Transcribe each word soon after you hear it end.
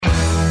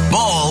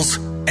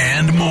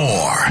and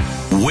more.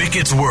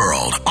 Wicket's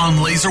World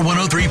on Laser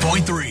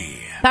 103.3.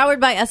 Powered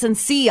by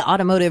SNC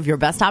Automotive, your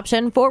best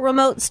option for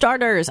remote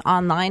starters.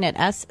 Online at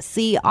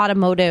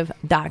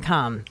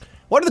scautomotive.com.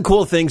 One of the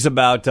cool things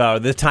about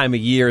this time of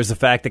year is the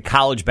fact that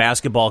college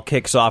basketball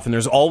kicks off, and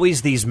there's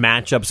always these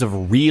matchups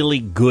of really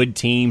good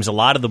teams, a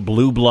lot of the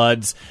blue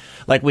bloods.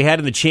 Like we had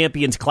in the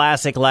Champions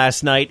Classic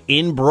last night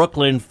in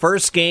Brooklyn.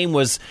 First game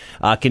was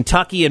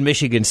Kentucky and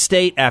Michigan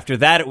State. After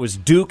that, it was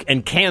Duke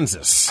and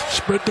Kansas.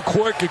 Spread the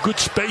court, get good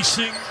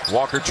spacing.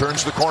 Walker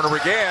turns the corner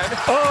again.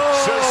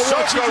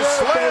 Sissoko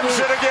slams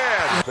it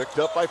again. Picked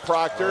up by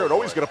Proctor, and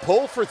he's going to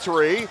pull for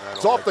three.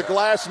 It's off the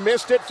glass,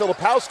 missed it.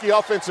 Filipowski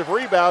offensive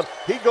rebound.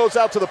 He goes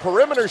out to the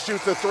perimeter,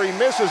 shoots the three,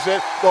 misses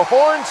it. The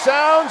horn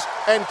sounds,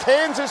 and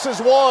Kansas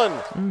has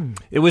won.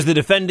 It was the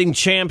defending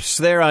champs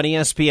there on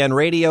ESPN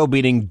Radio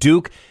beating Duke.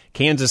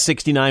 Kansas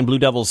 69, Blue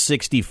Devils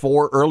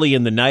 64. Early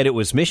in the night, it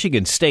was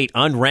Michigan State,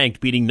 unranked,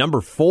 beating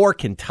number 4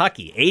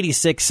 Kentucky,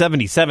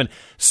 86-77.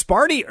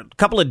 Sparty, a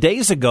couple of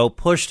days ago,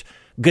 pushed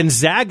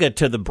Gonzaga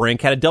to the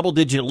brink, had a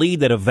double-digit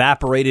lead that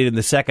evaporated in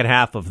the second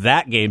half of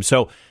that game.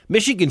 So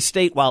Michigan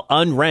State, while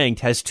unranked,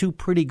 has two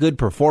pretty good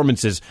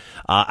performances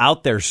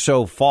out there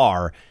so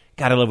far.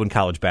 Gotta love when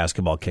college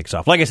basketball kicks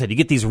off. Like I said, you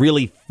get these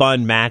really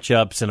fun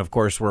matchups, and of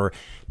course we're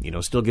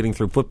still getting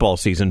through football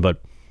season,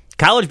 but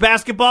college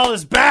basketball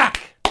is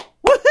back!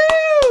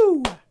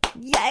 Woohoo!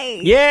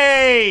 Yay!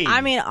 Yay!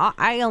 I mean,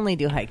 I only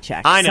do hike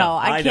checks. I know. So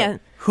I can't. Know.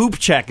 Hoop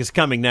check is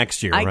coming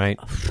next year, right?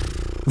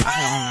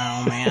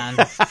 I don't know, man.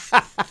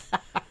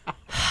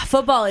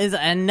 Football is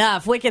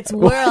enough. Wicket's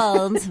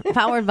World,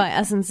 powered by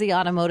SNC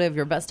Automotive,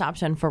 your best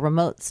option for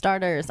remote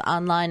starters.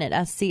 Online at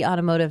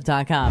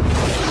scautomotive.com.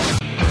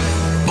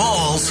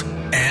 Balls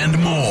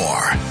and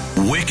more.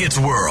 Wicket's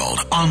World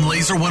on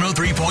Laser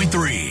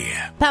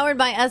 103.3. Powered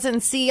by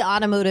SNC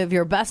Automotive,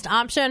 your best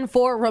option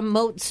for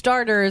remote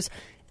starters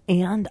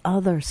and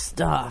other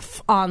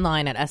stuff.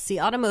 Online at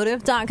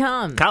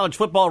scautomotive.com. College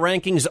football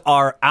rankings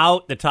are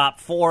out. The top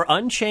 4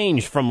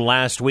 unchanged from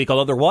last week,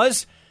 although there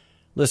was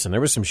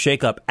some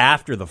shakeup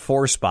after the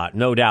 4 spot,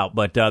 no doubt.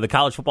 But the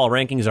college football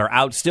rankings are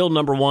out. Still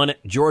number 1,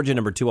 Georgia.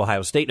 Number 2,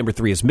 Ohio State. Number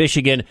 3 is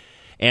Michigan.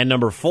 And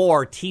number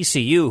 4,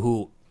 TCU,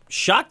 who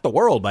shocked the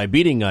world by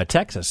beating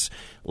Texas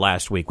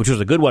last week, which was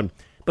a good one.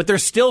 But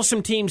there's still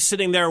some teams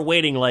sitting there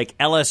waiting, like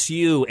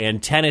LSU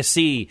and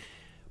Tennessee,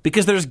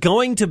 because there's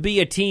going to be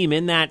a team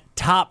in that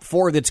top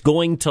 4 that's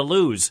going to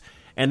lose.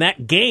 And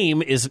that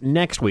game is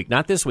next week,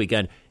 not this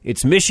weekend.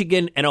 It's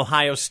Michigan and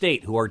Ohio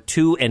State, who are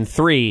 2 and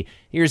 3.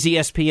 Here's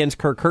ESPN's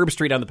Kirk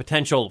Herbstreit on the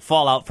potential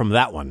fallout from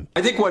that one.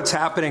 I think what's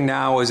happening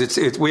now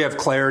is we have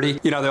clarity.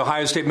 The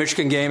Ohio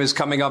State-Michigan game is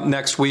coming up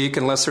next week,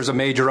 unless there's a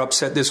major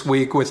upset this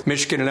week with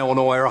Michigan and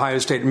Illinois, or Ohio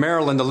State and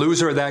Maryland. The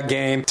loser of that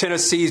game,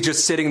 Tennessee's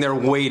just sitting there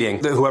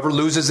waiting. Whoever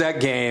loses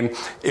that game,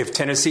 if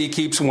Tennessee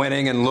keeps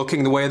winning and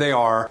looking the way they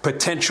are,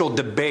 potential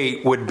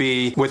debate would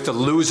be with the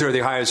loser of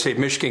the Ohio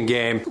State-Michigan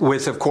game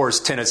with, of course,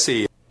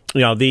 Tennessee.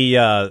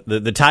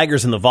 The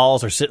Tigers and the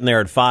Vols are sitting there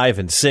at 5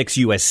 and 6.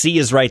 USC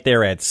is right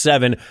there at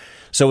 7.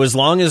 So as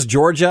long as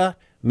Georgia,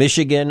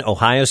 Michigan,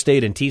 Ohio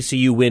State, and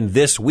TCU win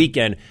this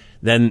weekend,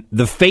 then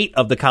the fate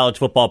of the college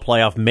football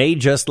playoff may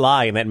just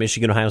lie in that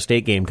Michigan-Ohio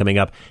State game coming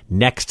up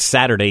next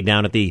Saturday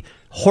down at the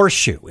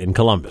Horseshoe in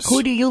Columbus.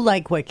 Who do you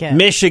like, Wicket?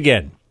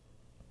 Michigan.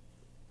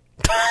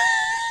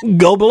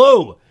 Go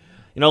Blue.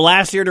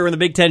 Last year during the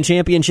Big Ten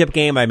championship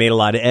game, I made a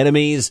lot of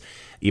enemies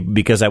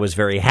because I was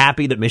very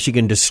happy that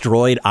Michigan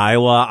destroyed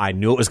Iowa. I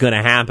knew it was going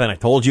to happen. I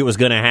told you it was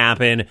going to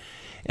happen.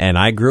 And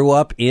I grew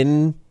up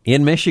in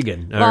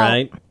Michigan, all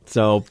right?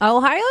 So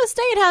Ohio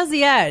State has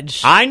the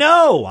edge. I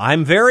know.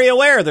 I'm very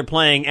aware. They're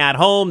playing at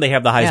home. They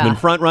have the Heisman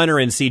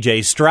frontrunner in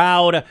C.J.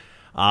 Stroud.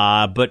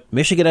 But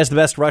Michigan has the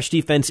best rush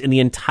defense in the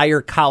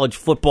entire college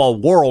football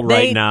world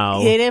right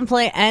now. They didn't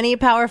play any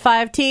Power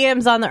 5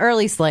 teams on the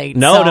early slate.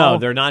 No,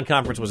 their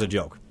non-conference was a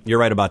joke. You're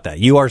right about that.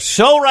 You are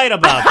so right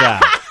about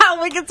that.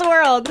 Wicket's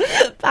World,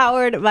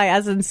 powered by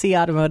SNC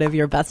Automotive,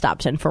 your best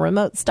option for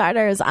remote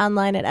starters.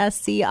 Online at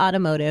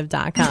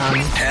scautomotive.com.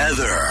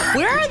 Heather.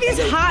 Where are these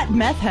hot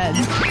meth heads?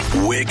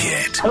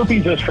 Wicket.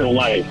 Herpes is for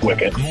life,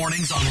 Wicket.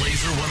 Mornings on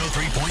Laser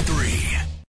 103.3.